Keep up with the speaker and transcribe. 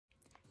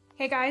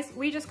Hey guys,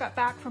 we just got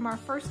back from our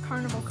first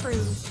Carnival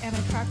cruise and I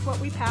tracked what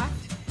we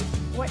packed,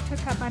 what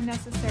took up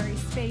unnecessary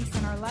space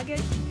in our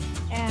luggage,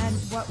 and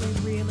what we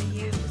really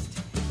used.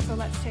 So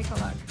let's take a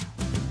look.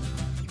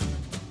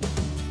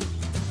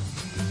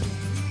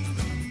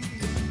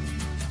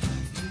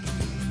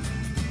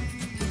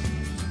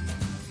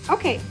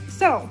 Okay,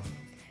 so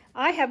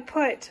I have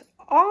put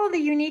all the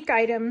unique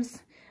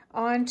items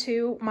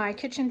onto my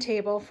kitchen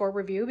table for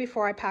review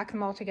before I pack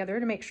them all together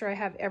to make sure I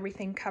have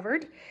everything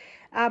covered.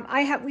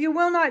 You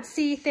will not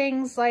see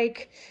things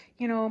like,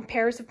 you know,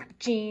 pairs of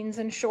jeans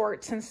and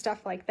shorts and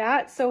stuff like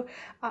that. So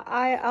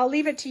I'll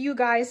leave it to you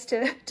guys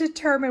to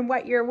determine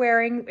what you're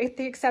wearing, with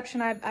the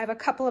exception I have a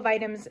couple of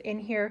items in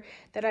here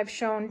that I've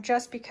shown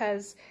just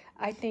because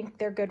I think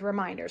they're good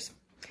reminders.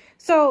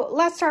 So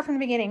let's start from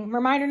the beginning.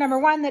 Reminder number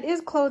one that is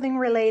clothing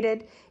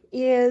related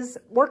is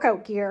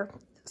workout gear.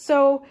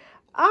 So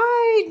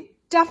I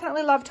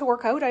definitely love to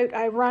work out.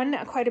 I run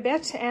quite a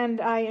bit and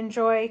I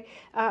enjoy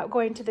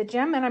going to the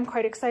gym, and I'm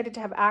quite excited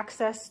to have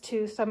access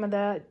to some of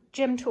the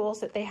gym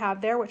tools that they have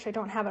there, which I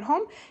don't have at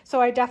home.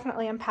 So I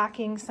definitely am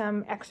packing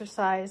some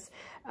exercise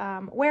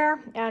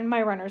wear, and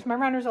my runners. My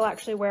runners will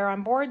actually wear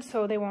on board,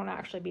 so they won't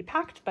actually be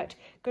packed, but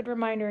good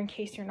reminder in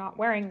case you're not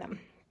wearing them.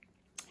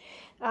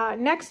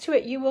 Next to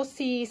it, you will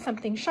see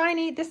something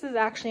shiny. This is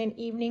actually an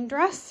evening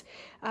dress.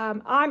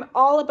 I'm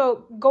all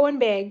about going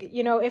big.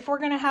 You know, if we're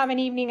going to have an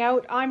evening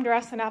out, I'm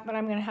dressing up and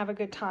I'm going to have a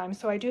good time.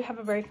 So I do have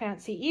a very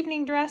fancy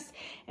evening dress,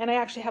 and I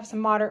actually have some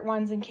moderate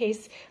ones in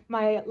case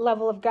my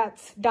level of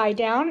guts die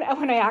down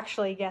when I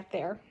actually get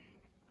there.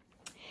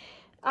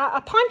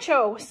 A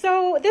poncho.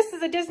 So this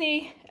is a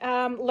Disney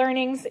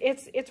learnings.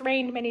 It's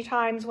rained many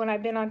times when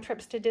I've been on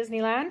trips to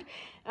Disneyland,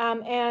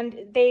 and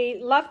they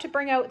love to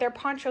bring out their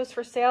ponchos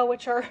for sale,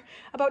 which are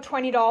about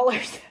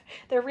 $20.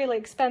 They're really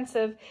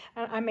expensive.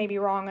 I may be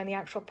wrong on the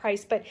actual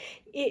price, but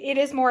it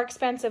is more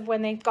expensive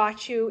when they've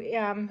got you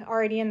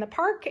already in the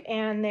park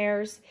and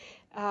there's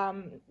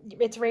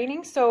it's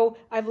raining. So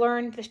I've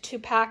learned to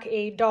pack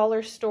a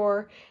dollar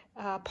store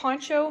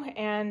poncho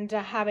and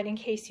have it in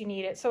case you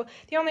need it. So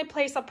the only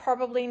place I'll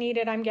probably need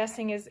it, I'm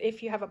guessing, is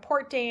if you have a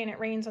port day and it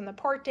rains on the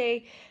port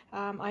day.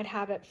 I'd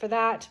have it for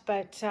that,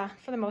 but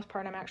for the most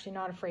part I'm actually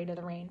not afraid of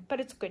the rain, but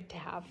it's good to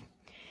have.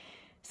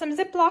 Some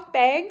Ziploc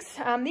bags.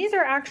 These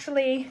are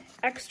actually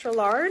extra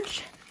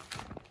large.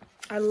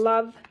 I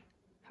love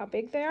how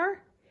big they are,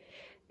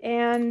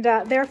 and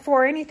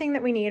therefore anything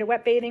that we need, a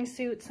wet bathing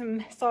suit,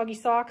 some soggy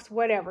socks,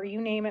 whatever,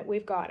 you name it,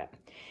 we've got it.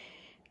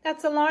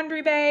 That's a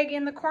laundry bag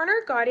in the corner.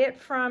 Got it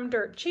from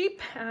Dirt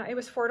Cheap. It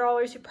was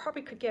 $4. You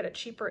probably could get it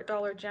cheaper at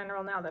Dollar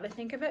General now that I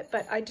think of it,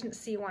 but I didn't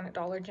see one at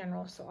Dollar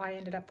General, so I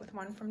ended up with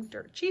one from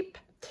Dirt Cheap.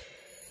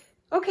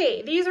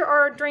 Okay, these are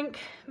our drink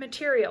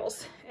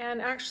materials,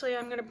 and actually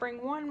I'm going to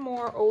bring one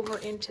more over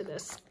into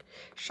this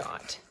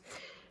shot.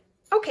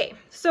 Okay,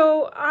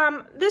 so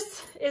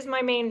this is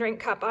my main drink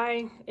cup.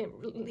 I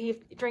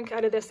drink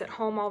out of this at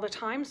home all the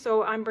time,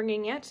 so I'm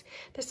bringing it.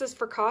 This is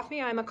for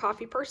coffee. I'm a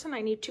coffee person.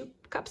 I need 2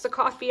 cups of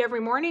coffee every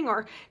morning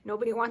or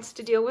nobody wants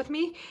to deal with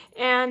me.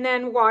 And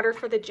then water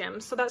for the gym.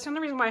 So that's the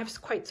only reason why I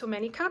have quite so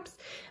many cups.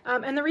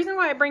 And the reason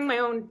why I bring my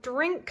own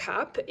drink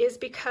cup is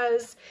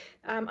because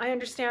I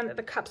understand that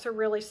the cups are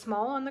really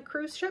small on the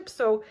cruise ship.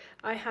 So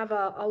I have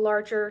a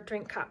larger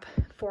drink cup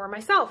for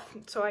myself.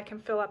 So I can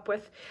fill up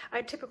with,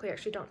 I typically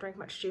actually don't drink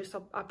much juice.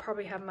 I'll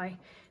probably have my,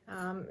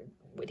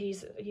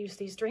 use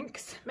these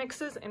drinks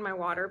mixes in my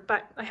water,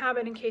 but I have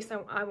it in case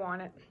I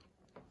want it.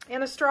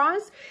 And the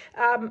straws,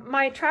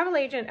 my travel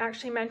agent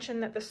actually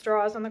mentioned that the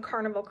straws on the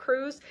Carnival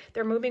cruise,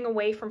 they're moving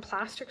away from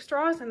plastic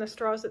straws, and the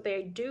straws that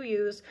they do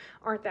use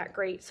aren't that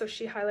great. So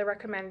she highly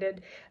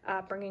recommended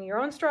bringing your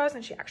own straws,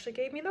 and she actually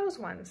gave me those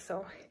ones.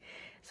 So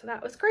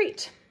that was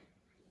great.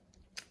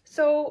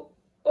 So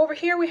over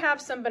here we have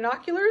some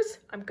binoculars.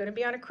 I'm going to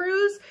be on a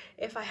cruise.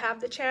 If I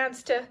have the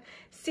chance to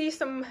see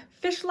some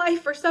fish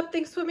life or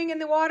something swimming in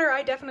the water,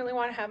 I definitely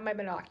want to have my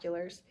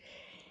binoculars.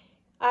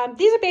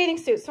 These are bathing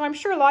suits, so I'm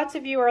sure lots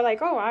of you are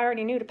like, oh, I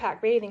already knew to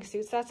pack bathing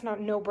suits. That's not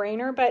a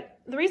no-brainer, but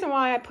the reason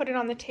why I put it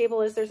on the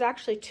table is there's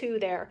actually 2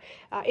 there.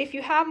 If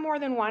you have more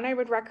than one, I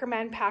would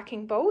recommend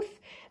packing both.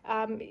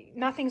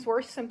 Nothing's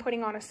worse than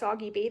putting on a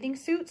soggy bathing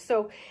suit,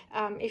 so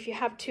if you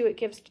have 2, it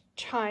gives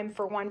time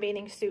for one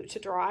bathing suit to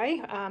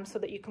dry so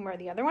that you can wear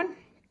the other one.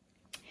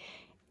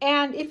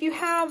 And if you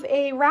have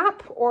a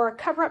wrap or a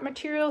cover-up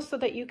material so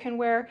that you can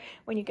wear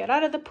when you get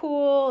out of the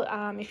pool,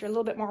 if you're a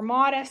little bit more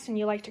modest and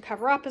you like to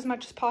cover up as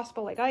much as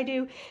possible like I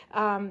do,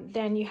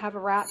 then you have a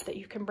wrap that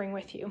you can bring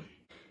with you.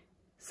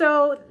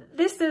 So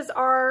this is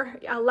our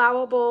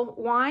allowable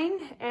wine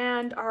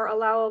and our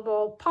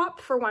allowable pop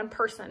for one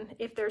person.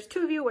 If there's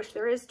 2 of you, which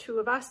there is 2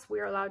 of us, we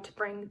are allowed to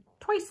bring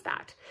twice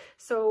that.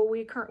 So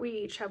we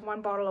each have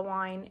 1 bottle of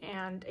wine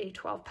and a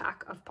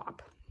 12-pack of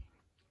pop.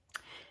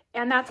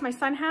 And that's my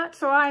sun hat.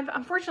 So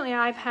unfortunately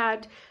I've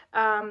had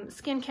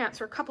skin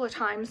cancer a couple of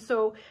times,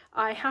 so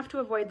I have to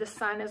avoid the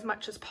sun as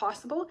much as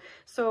possible.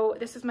 So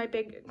this is my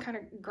big, kind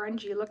of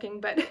grungy looking,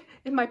 but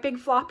in my big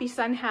floppy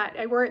sun hat.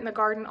 I wear it in the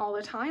garden all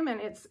the time, and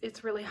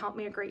it's really helped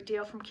me a great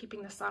deal from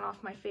keeping the sun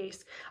off my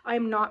face.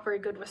 I'm not very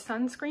good with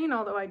sunscreen,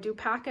 although I do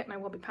pack it, and I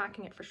will be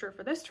packing it for sure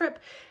for this trip.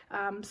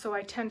 So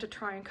I tend to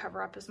try and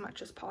cover up as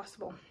much as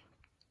possible.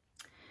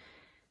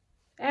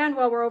 And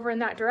while we're over in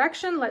that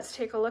direction, let's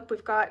take a look.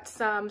 We've got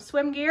some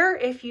swim gear.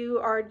 If you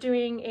are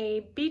doing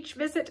a beach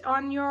visit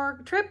on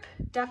your trip,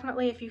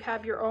 definitely if you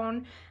have your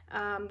own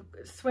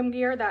swim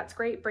gear, that's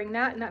great, bring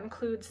that. And that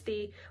includes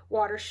the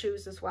water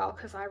shoes as well,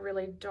 because I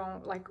really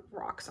don't like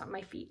rocks on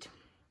my feet.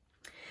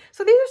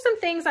 So these are some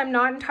things I'm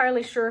not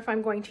entirely sure if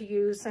I'm going to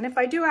use. And if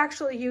I do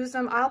actually use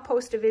them, I'll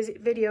post a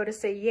video to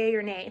say yay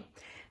or nay.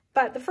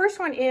 But the first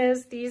one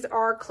is, these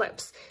are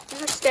clips.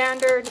 These are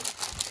standard.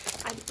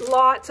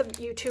 Lots of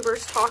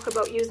YouTubers talk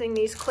about using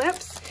these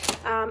clips,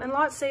 and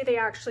lots say they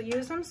actually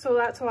use them, so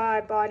that's why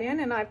I bought in,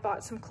 and I've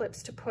bought some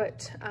clips to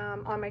put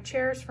on my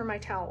chairs for my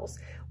towels.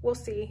 We'll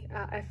see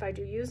if I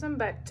do use them,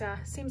 but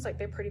seems like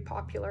they're pretty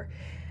popular.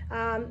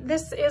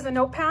 This is a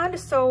notepad,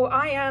 so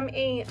I am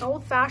an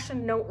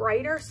old-fashioned note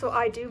writer, so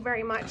I do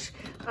very much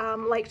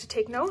like to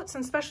take notes,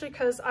 and especially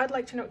because I'd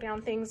like to note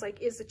down things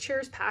like, is the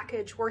Cheers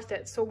package worth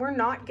it? So we're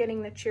not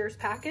getting the Cheers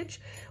package.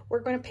 We're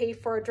going to pay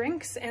for our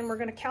drinks, and we're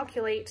going to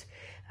calculate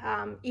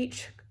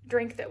each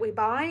drink that we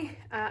buy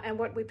and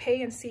what we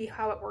pay, and see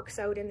how it works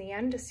out in the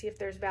end to see if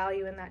there's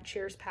value in that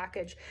Cheers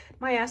package.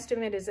 My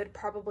estimate is it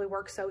probably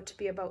works out to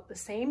be about the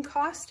same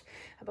cost,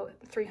 about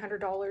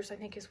 $300 I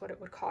think is what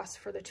it would cost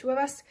for the two of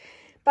us,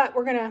 but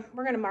we're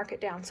gonna mark it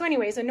down. So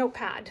anyways, a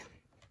notepad.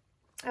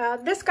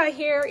 This guy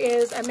here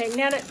is a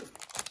magnetic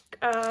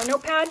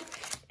notepad,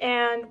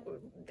 and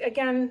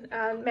again,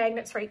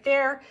 magnets right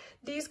there.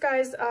 These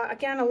guys,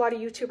 again, a lot of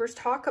YouTubers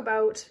talk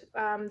about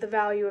the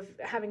value of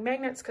having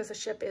magnets because the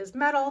ship is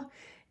metal,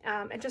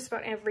 and just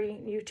about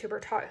every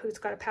YouTuber who's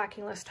got a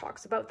packing list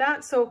talks about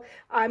that. So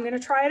I'm going to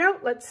try it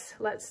out. Let's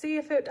see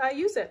if I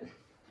use it.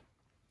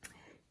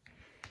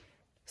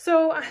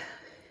 So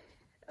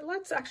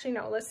let's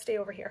stay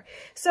over here.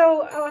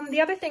 So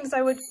the other things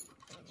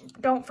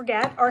don't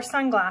forget are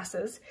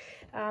sunglasses.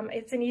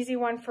 It's an easy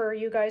one for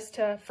you guys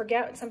to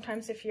forget.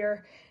 Sometimes if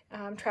you're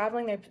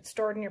traveling, they're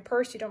stored in your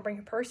purse. You don't bring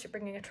your purse, you're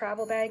bringing a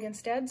travel bag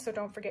instead, so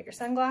don't forget your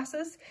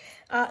sunglasses.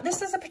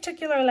 This is a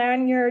particular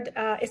lanyard.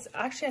 It's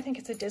actually, I think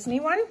it's a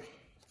Disney one.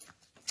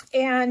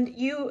 And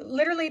you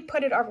literally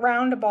put it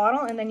around a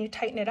bottle, and then you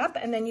tighten it up,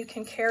 and then you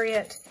can carry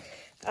it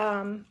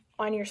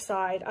on your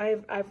side.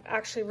 I've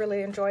actually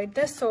really enjoyed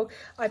this, so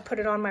I put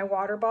it on my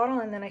water bottle,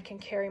 and then I can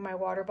carry my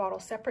water bottle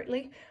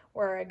separately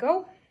where I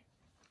go.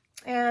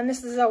 And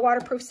this is a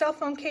waterproof cell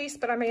phone case,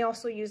 but I may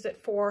also use it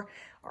for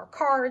our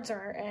cards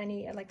or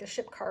any, like the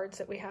ship cards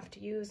that we have to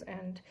use,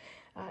 and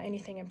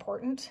anything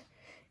important.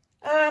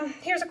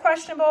 Here's a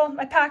questionable.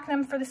 I pack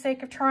them for the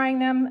sake of trying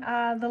them.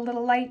 The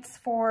little lights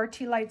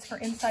tea lights for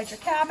inside your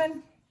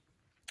cabin.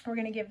 We're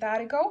going to give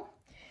that a go.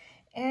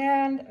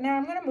 And now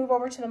I'm going to move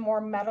over to the more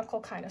medical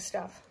kind of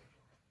stuff.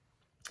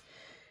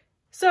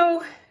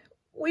 So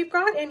we've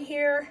got in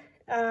here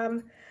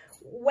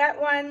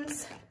wet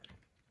ones.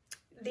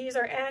 These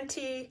are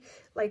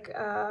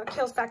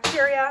kills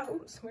bacteria.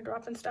 Oops, we're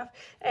dropping stuff.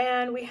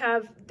 And we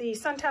have the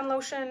suntan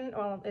lotion.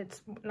 Well,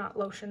 it's not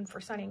lotion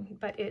for sunning,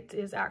 but it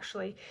is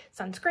actually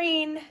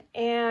sunscreen.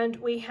 And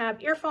we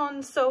have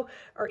earphones, or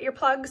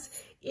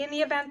earplugs, in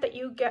the event that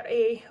you get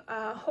a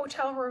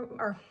hotel room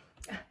or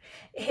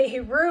a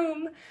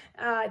room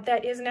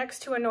that is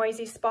next to a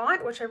noisy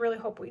spot, which I really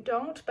hope we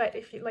don't, but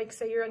if you, like,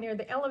 say you're near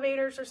the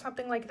elevators or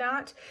something like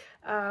that,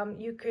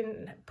 you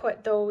can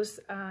put those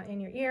in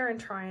your ear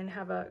and try and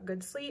have a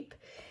good sleep.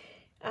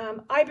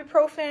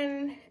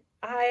 Ibuprofen,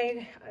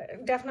 I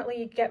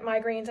definitely get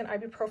migraines, and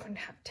ibuprofen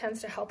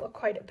tends to help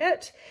quite a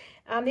bit.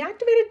 The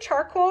activated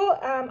charcoal,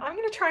 I'm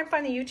going to try and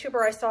find the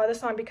YouTuber I saw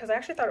this on, because I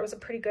actually thought it was a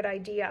pretty good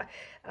idea.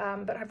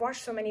 But I've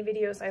watched so many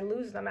videos, I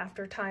lose them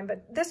after time.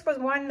 But this was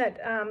one that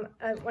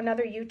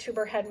another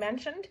YouTuber had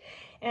mentioned.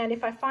 And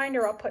if I find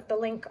her, I'll put the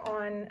link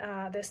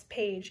on this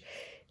page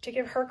to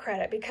give her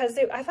credit, because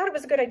I thought it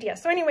was a good idea.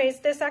 So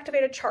anyways, this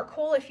activated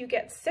charcoal, if you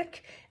get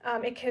sick,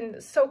 it can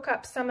soak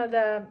up some of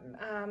the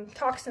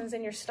toxins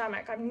in your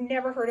stomach. I've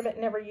never heard of it,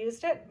 never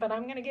used it, but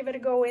I'm going to give it a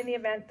go in the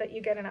event that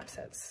you get an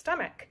upset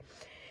stomach.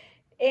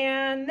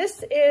 And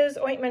this is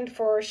ointment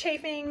for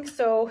chafing.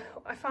 So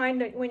I find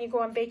that when you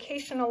go on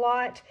vacation a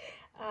lot,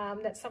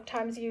 that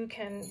sometimes you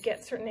can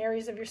get certain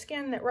areas of your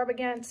skin that rub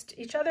against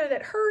each other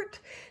that hurt.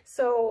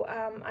 So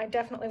I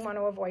definitely want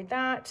to avoid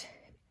that.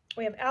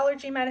 We have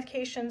allergy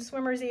medication,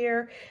 swimmer's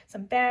ear,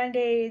 some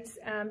Band-Aids.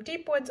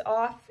 Deep Woods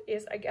Off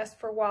is, I guess,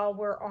 for while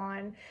we're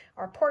on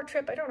our port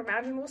trip. I don't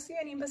imagine we'll see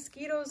any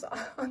mosquitoes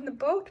on the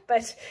boat,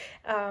 but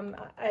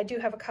I do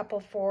have a couple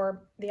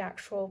for the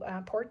actual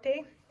port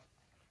day.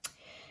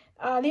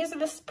 These are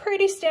the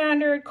pretty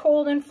standard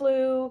cold and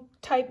flu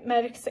type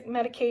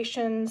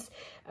medications,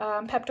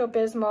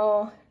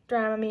 Pepto-Bismol,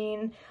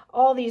 Dramamine,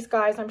 all these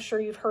guys I'm sure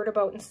you've heard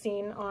about and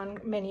seen on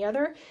many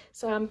other.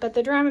 So, but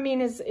the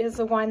Dramamine is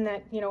the one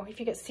that, you know, if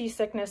you get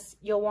seasickness,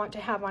 you'll want to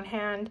have on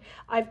hand.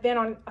 I've been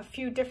on a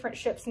few different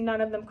ships,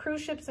 none of them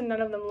cruise ships and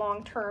none of them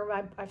long-term.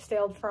 I've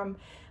sailed from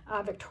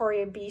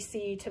Victoria,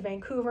 BC to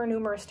Vancouver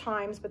numerous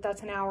times, but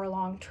that's an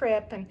hour-long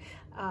trip, and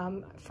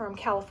from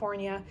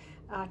California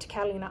to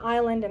Catalina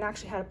Island, and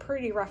actually had a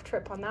pretty rough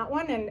trip on that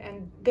one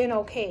and been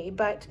okay,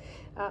 but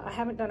I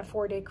haven't done a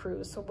 4-day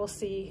cruise, so we'll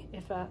see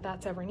if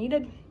that's ever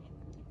needed.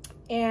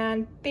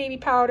 And baby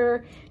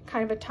powder,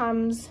 kind of a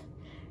Tums,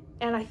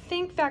 and I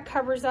think that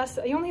covers us.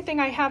 The only thing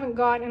I haven't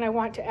got and I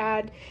want to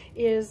add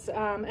is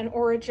an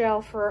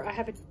Oragel for, I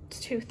have a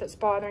tooth that's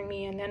bothering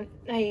me, and then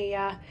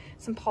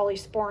some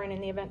polysporin in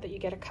the event that you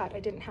get a cut.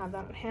 I didn't have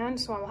that on hand,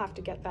 so I'll have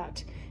to get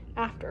that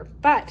after.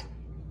 But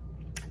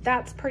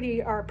that's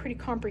our pretty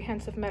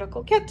comprehensive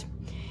medical kit.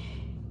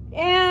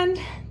 And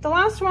the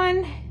last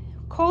one,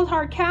 cold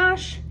hard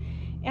cash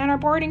and our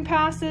boarding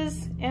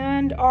passes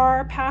and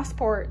our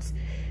passports.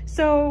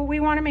 So we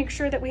want to make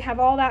sure that we have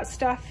all that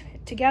stuff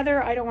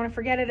together. I don't want to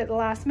forget it at the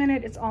last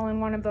minute. It's all in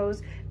one of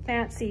those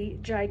fancy,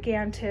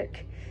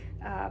 gigantic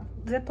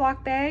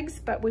Ziploc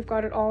bags, but we've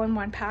got it all in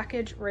one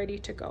package ready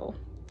to go.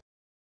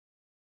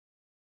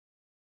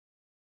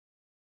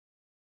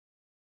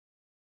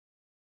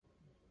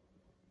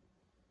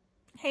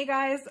 Hey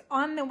guys,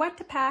 on the what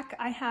to pack,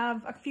 I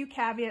have a few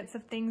caveats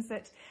of things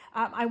that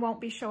I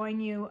won't be showing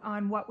you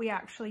on what we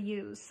actually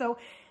use. So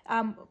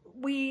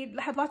we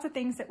had lots of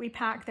things that we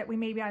packed that we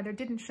maybe either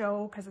didn't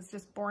show because it's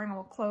just boring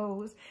old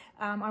clothes.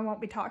 I won't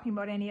be talking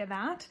about any of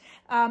that.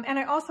 And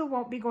I also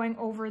won't be going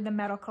over the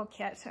medical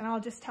kit, and I'll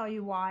just tell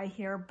you why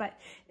here. But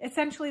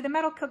essentially the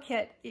medical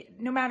kit,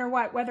 no matter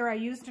what, whether I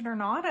used it or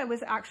not, I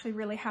was actually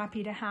really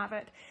happy to have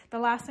it. The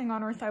last thing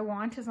on earth I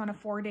want is on a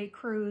 4-day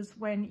cruise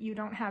when you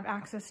don't have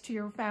access to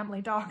your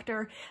family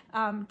doctor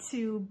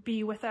to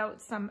be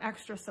without some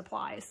extra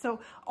supplies. So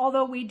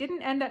although we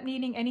didn't end up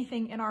needing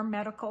anything in our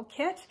medical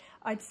kit,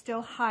 I'd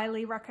still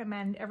highly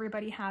recommend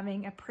everybody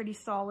having a pretty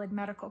solid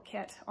medical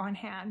kit on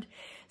hand.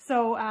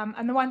 So,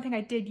 and the one thing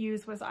I did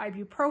use was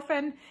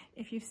ibuprofen.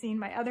 If you've seen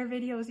my other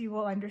videos, you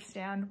will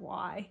understand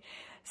why.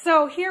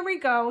 So here we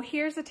go.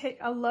 Here's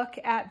a look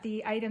at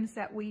the items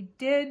that we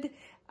did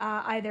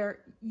either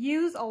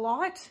use a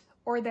lot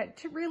or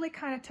that really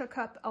kind of took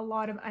up a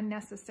lot of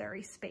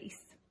unnecessary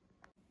space.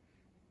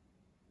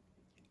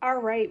 All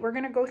right, we're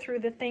going to go through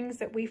the things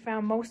that we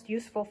found most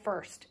useful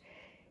first.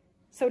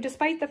 So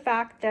despite the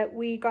fact that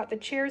we got the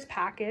Cheers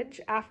package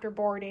after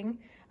boarding,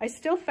 I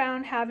still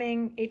found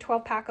having a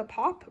 12-pack of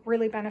pop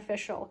really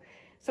beneficial.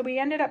 So we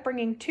ended up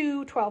bringing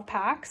 2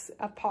 12-packs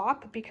of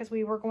pop because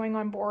we were going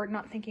on board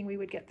not thinking we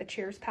would get the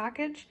Cheers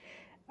package.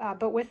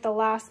 But with the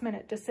last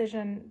minute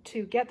decision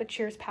to get the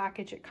Cheers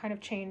package, it kind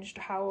of changed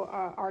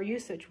how our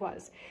usage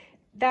was.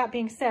 That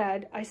being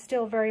said, I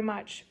still very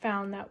much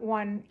found that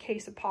 1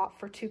 case of pop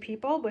for 2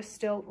 people was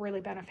still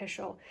really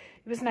beneficial.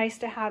 It was nice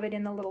to have it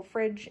in the little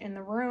fridge in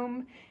the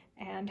room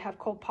and have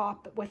cold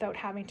pop without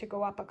having to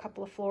go up a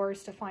couple of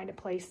floors to find a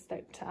place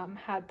that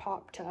had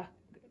pop to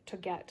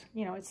get.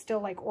 You know, it's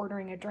still like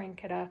ordering a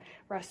drink at a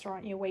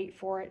restaurant. You wait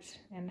for it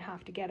and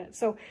have to get it.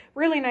 So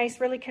really nice,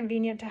 really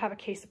convenient to have a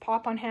case of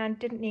pop on hand.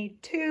 Didn't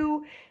need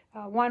 2.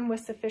 1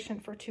 was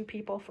sufficient for 2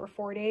 people for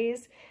 4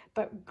 days,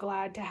 but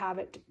glad to have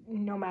it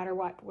no matter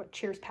what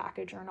Cheers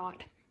package or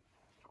not.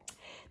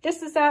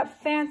 This is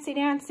that fancy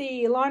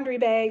dancy laundry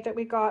bag that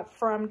we got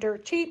from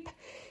Dirt Cheap.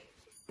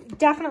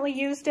 Definitely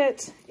used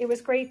it. It was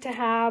great to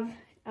have.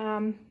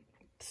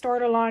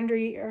 Stored our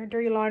laundry or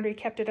dirty laundry,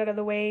 kept it out of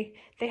the way.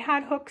 They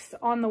had hooks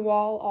on the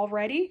wall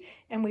already,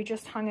 and we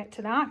just hung it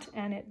to that,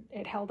 and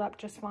it held up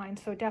just fine.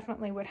 So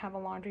definitely would have a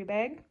laundry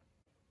bag.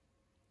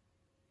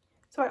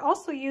 So I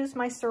also used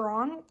my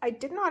sarong. I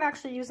did not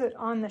actually use it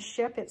on the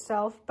ship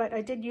itself, but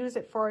I did use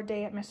it for a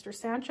day at Mr.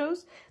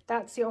 Sancho's.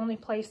 That's the only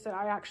place that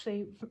I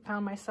actually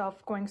found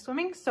myself going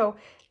swimming, so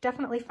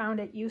definitely found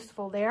it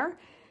useful there.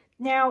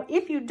 Now,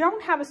 if you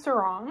don't have a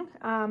sarong,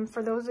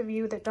 for those of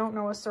you that don't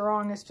know, a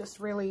sarong is just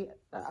really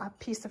a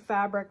piece of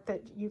fabric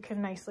that you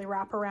can nicely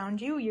wrap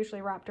around you,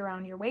 usually wrapped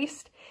around your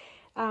waist.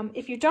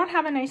 If you don't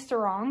have a nice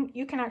sarong,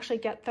 you can actually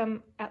get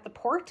them at the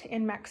port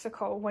in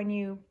Mexico when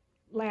you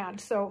land.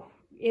 So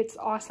it's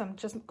awesome.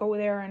 Just go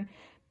there, and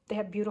they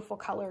have beautiful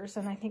colors,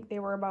 and I think they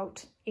were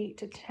about $8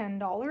 to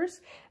 $10.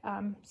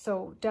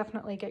 So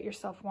definitely get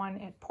yourself one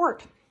at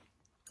port.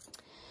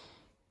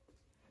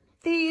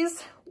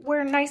 These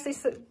were nicely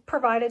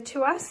provided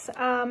to us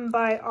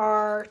by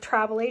our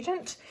travel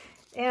agent,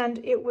 and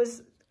it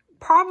was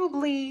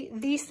probably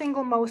the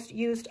single most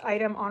used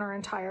item on our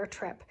entire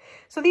trip.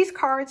 So these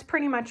cards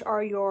pretty much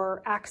are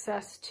your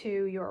access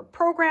to your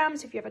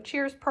programs. If you have a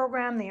Cheers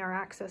program, they are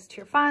access to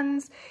your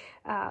funds.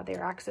 They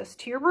are access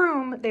to your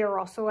room. They are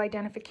also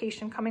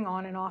identification coming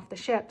on and off the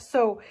ship.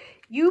 So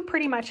you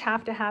pretty much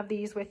have to have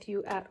these with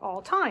you at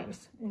all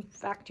times. In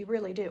fact, you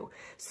really do.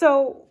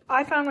 So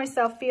I found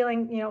myself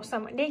feeling, you know,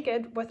 somewhat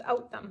naked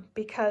without them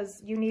because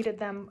you needed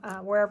them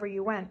wherever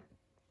you went.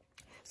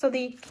 So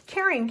the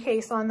carrying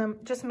case on them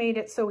just made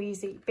it so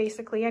easy.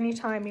 Basically,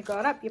 anytime you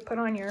got up, you put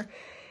on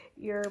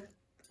your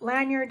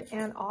lanyard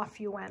and off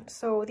you went.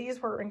 So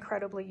these were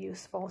incredibly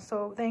useful.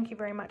 So thank you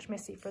very much,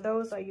 Missy, for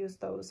those. I used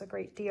those a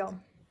great deal.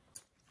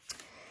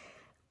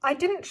 I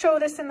didn't show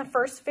this in the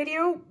first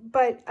video,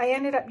 but I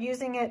ended up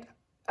using it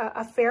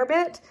a fair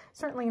bit.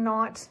 Certainly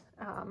not,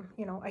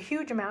 you know, a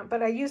huge amount,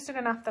 but I used it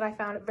enough that I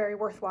found it very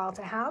worthwhile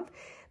to have.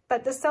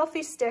 But the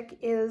selfie stick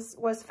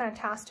was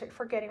fantastic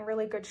for getting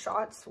really good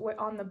shots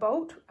on the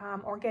boat,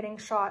 or getting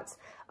shots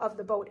of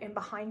the boat in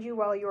behind you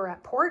while you're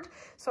at port.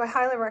 So I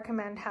highly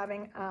recommend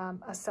having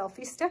a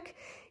selfie stick.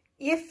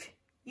 If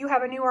you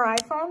have a newer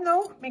iPhone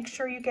though, make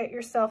sure you get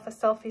yourself a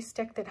selfie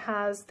stick that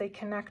has the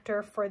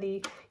connector for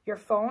your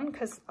phone,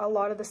 because a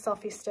lot of the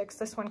selfie sticks,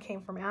 this one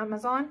came from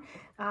Amazon,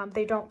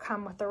 they don't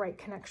come with the right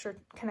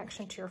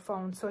connection to your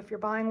phone. So if you're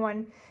buying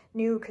one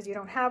new because you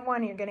don't have one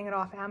and you're getting it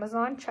off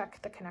Amazon, check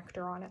the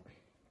connector on it.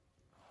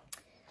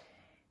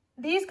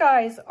 These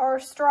guys are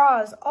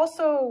straws,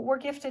 also were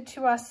gifted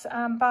to us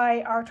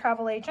by our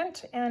travel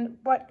agent, and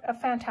what a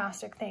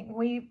fantastic thing.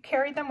 We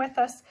carried them with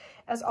us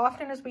as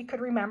often as we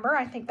could remember.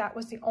 I think that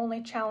was the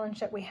only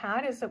challenge that we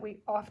had, is that we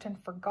often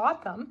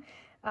forgot them,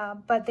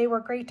 but they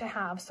were great to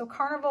have. So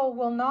Carnival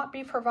will not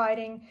be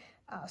providing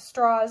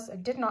straws,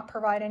 did not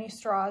provide any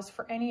straws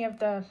for any of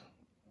the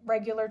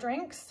regular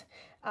drinks.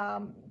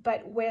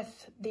 But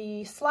with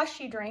the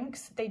slushy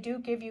drinks, they do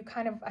give you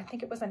kind of, I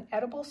think it was an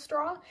edible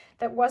straw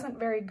that wasn't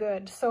very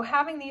good. So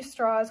having these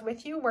straws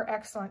with you were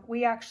excellent.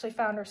 We actually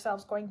found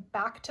ourselves going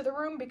back to the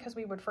room because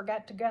we would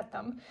forget to get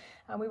them.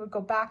 We would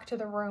go back to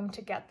the room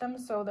to get them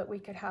so that we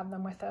could have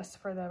them with us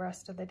for the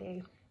rest of the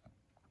day.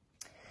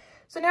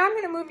 So now I'm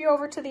going to move you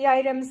over to the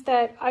items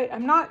that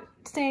I'm not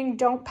saying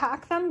don't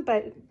pack them,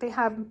 but they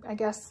have, I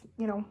guess,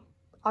 you know,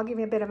 I'll give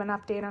you a bit of an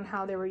update on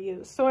how they were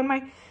used. So in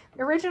my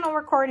original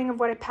recording of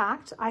what I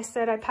packed, I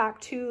said I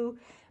packed 2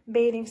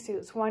 bathing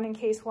suits, one in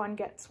case one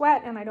gets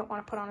wet and I don't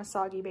want to put on a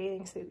soggy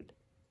bathing suit.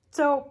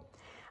 So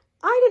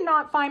I did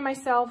not find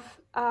myself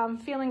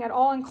feeling at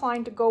all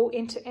inclined to go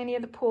into any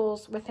of the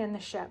pools within the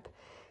ship.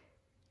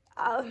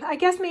 I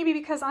guess maybe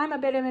because I'm a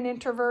bit of an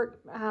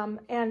introvert,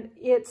 and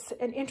it's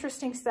an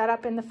interesting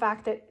setup in the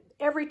fact that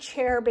every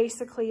chair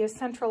basically is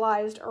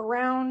centralized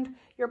around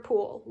your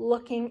pool,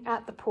 looking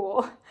at the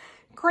pool.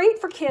 Great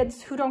for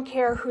kids who don't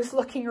care who's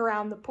looking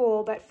around the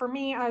pool, but for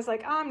me, I was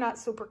like, I'm not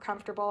super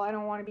comfortable. I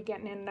don't want to be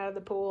getting in and out of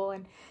the pool,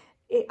 and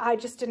I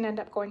just didn't end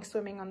up going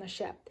swimming on the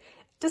ship.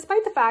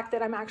 Despite the fact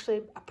that I'm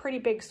actually a pretty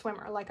big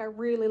swimmer, like I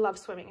really love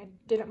swimming. I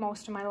did it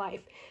most of my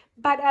life.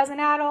 But as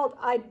an adult,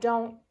 I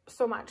don't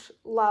so much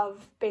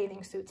love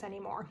bathing suits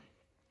anymore.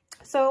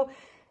 So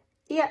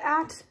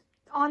yeah,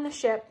 on the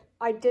ship,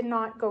 I did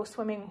not go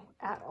swimming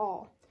at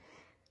all.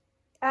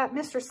 At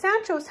Mr.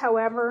 Sancho's,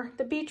 however,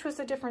 the beach was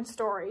a different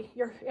story.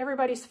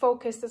 Everybody's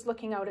focus is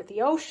looking out at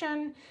the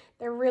ocean.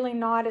 They're really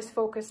not as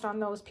focused on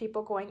those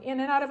people going in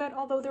and out of it,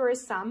 although there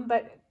is some,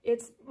 but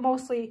it's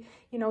mostly,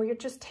 you know, you're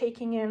just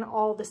taking in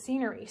all the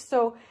scenery.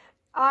 So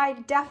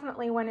I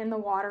definitely went in the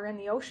water in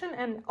the ocean,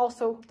 and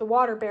also the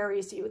water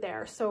buries you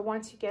there. So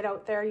once you get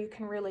out there, you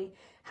can really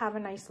have a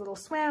nice little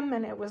swim,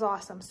 and it was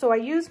awesome. So I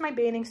used my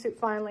bathing suit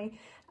finally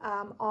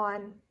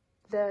on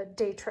the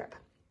day trip.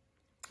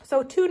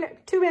 So two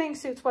bathing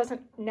suits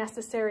wasn't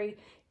necessary.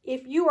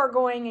 If you are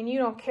going and you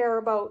don't care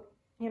about,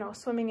 you know,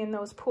 swimming in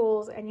those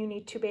pools and you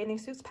need 2 bathing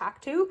suits, pack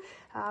 2,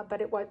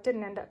 but it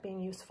didn't end up being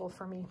useful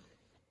for me.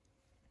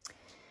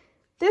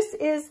 This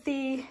is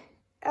the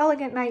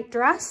Elegant Night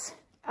dress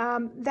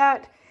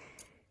that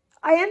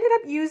I ended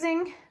up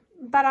using,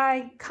 but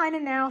I kind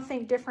of now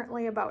think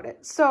differently about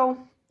it. So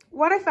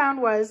what I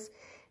found was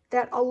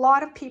that a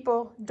lot of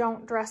people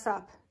don't dress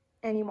up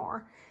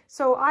anymore.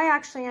 So I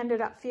actually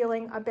ended up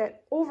feeling a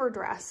bit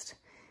overdressed.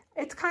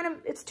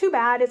 It's too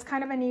bad. It's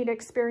kind of a neat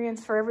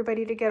experience for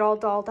everybody to get all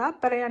dolled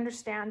up, but I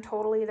understand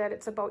totally that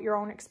it's about your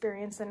own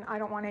experience, and I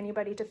don't want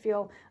anybody to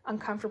feel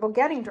uncomfortable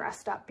getting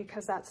dressed up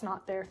because that's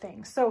not their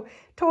thing. So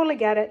totally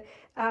get it.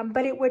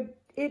 But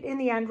it in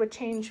the end would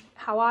change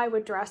how I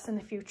would dress in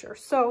the future.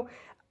 So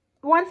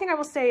one thing I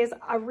will say is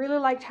I really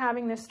liked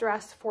having this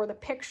dress for the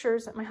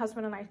pictures that my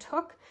husband and I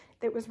took.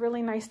 It was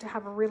really nice to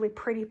have a really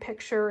pretty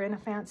picture in a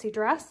fancy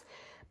dress.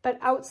 But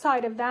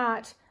outside of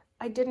that,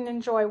 I didn't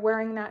enjoy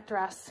wearing that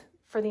dress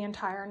for the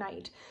entire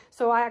night.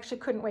 So I actually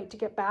couldn't wait to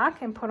get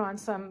back and put on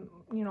some,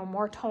 you know,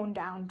 more toned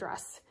down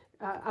dress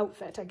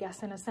outfit, I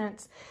guess, in a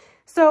sense.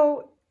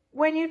 So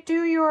when you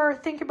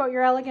think about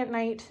your Elegant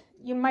Night,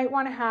 you might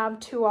want to have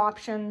 2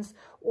 options,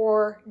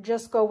 or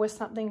just go with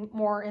something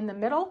more in the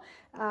middle.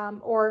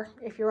 Or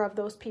if you're of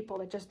those people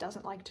that just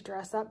doesn't like to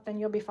dress up, then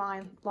you'll be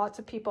fine. Lots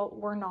of people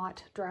were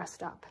not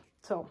dressed up.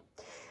 So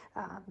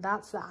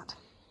that's that.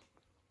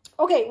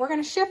 Okay, we're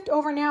going to shift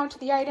over now to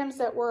the items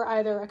that were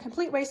either a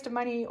complete waste of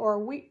money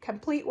or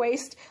complete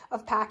waste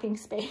of packing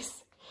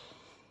space.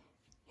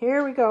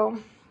 Here we go.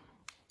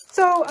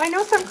 So I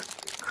know some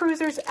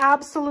cruisers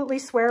absolutely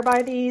swear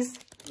by these.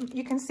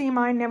 You can see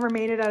mine never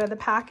made it out of the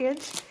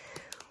package.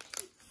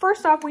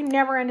 First off, we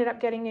never ended up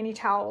getting any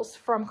towels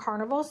from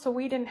Carnival, so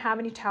we didn't have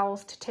any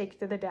towels to take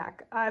to the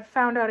deck. I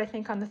found out, I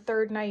think, on the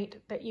third night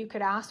that you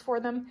could ask for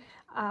them.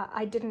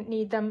 I didn't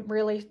need them,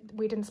 really.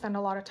 We didn't spend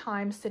a lot of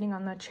time sitting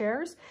on the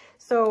chairs,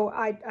 so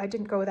I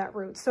didn't go that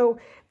route. So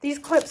these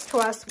clips to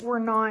us were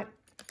not,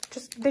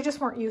 they just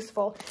weren't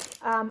useful.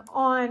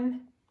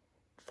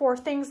 For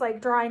things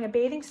like drying a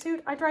bathing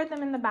suit, I dried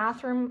them in the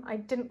bathroom. I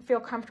didn't feel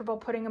comfortable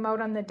putting them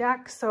out on the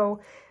deck, so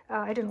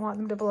I didn't want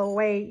them to blow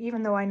away,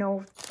 even though I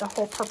know the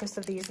whole purpose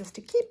of these is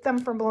to keep them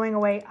from blowing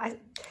away.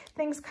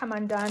 Things come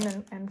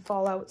undone and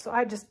fall out, so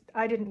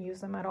I didn't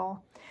use them at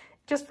all.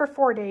 Just for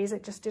 4 days,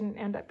 it just didn't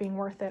end up being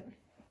worth it.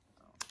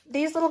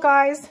 These little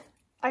guys,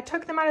 I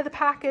took them out of the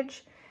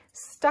package,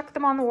 stuck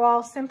them on the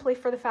wall simply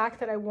for the fact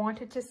that I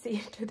wanted to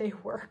see, do they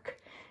work?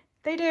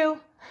 They do,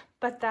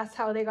 but that's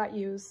how they got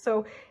used.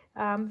 So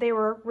they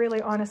were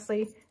really,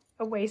 honestly,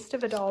 a waste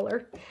of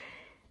 $1.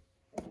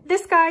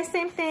 This guy,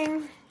 same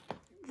thing.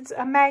 It's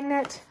a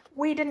magnet.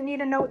 We didn't need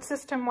a note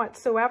system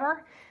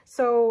whatsoever,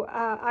 so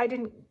I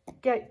didn't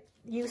get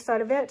use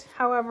out of it.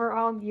 However,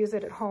 I'll use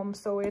it at home,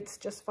 so it's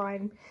just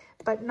fine,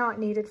 but not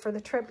needed for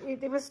the trip.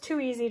 It was too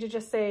easy to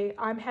just say,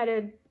 I'm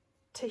headed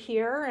to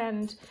here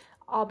and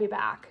I'll be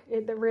back.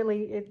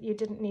 You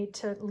didn't need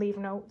to leave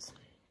notes.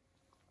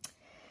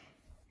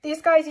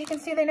 These guys, you can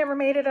see they never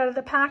made it out of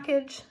the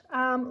package.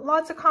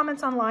 Lots of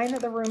comments online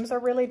that the rooms are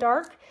really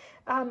dark.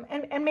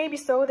 And maybe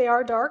so, they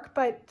are dark,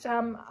 but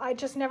I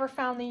just never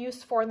found the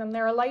use for them.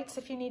 There are lights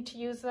if you need to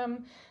use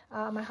them.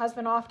 My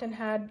husband often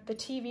had the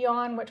TV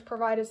on, which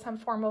provided some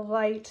form of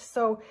light.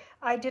 So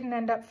I didn't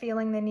end up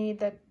feeling the need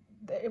that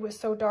it was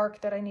so dark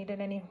that I needed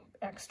any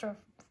extra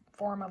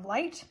form of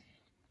light.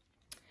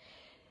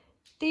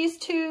 These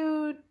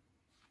two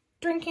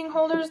drinking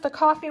holders, the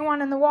coffee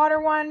one and the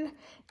water one,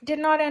 did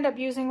not end up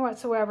using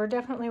whatsoever.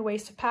 Definitely a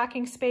waste of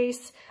packing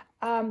space.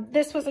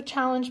 This was a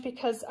challenge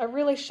because I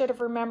really should have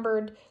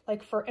remembered,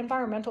 like for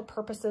environmental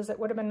purposes, it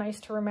would have been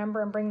nice to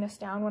remember and bring this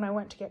down when I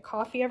went to get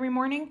coffee every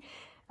morning.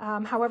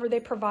 However,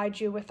 they provide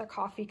you with a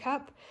coffee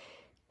cup.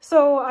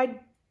 So I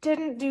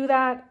didn't do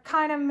that.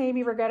 Kind of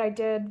maybe regret I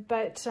did,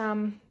 but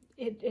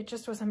it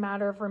just was a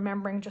matter of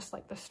remembering, just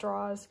like the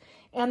straws.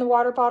 And the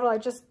water bottle,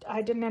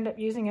 I didn't end up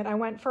using it. I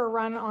went for a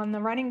run on the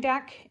running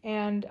deck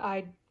and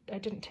I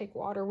didn't take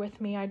water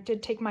with me. I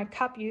did take my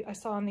cup. You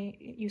saw in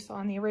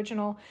the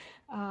original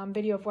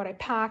video of what I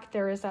packed.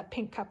 There is that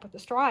pink cup with the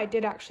straw. I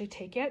did actually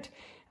take it.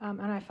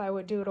 And if I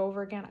would do it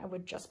over again, I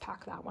would just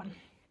pack that one.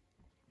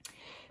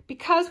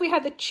 Because we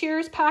had the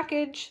Cheers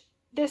package,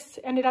 this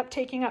ended up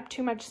taking up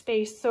too much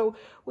space. So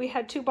we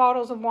had 2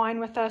 bottles of wine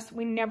with us.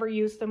 We never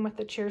used them with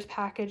the Cheers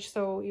package,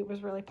 so it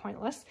was really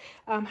pointless.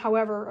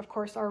 However, of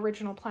course, our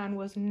original plan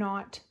was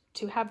not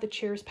to have the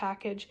Cheers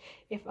package.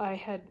 If I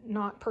had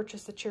not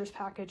purchased the Cheers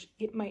package,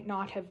 it might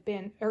not have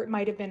been, or it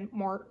might have been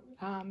more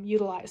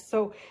utilized.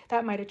 So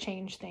that might have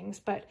changed things,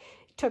 but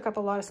it took up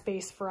a lot of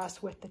space for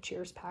us with the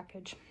Cheers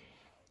package.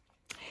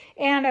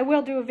 And I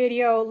will do a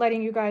video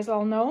letting you guys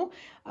all know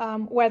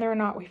whether or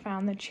not we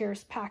found the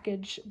Cheers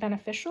package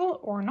beneficial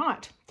or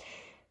not.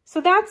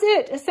 So that's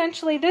it.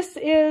 Essentially, this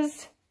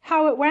is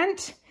how it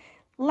went.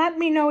 Let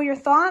me know your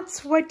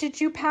thoughts. What did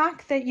you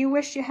pack that you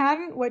wish you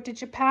hadn't? What did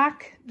you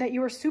pack that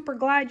you were super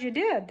glad you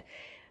did?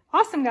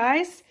 Awesome,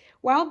 guys.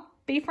 Well,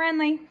 be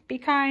friendly, be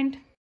kind.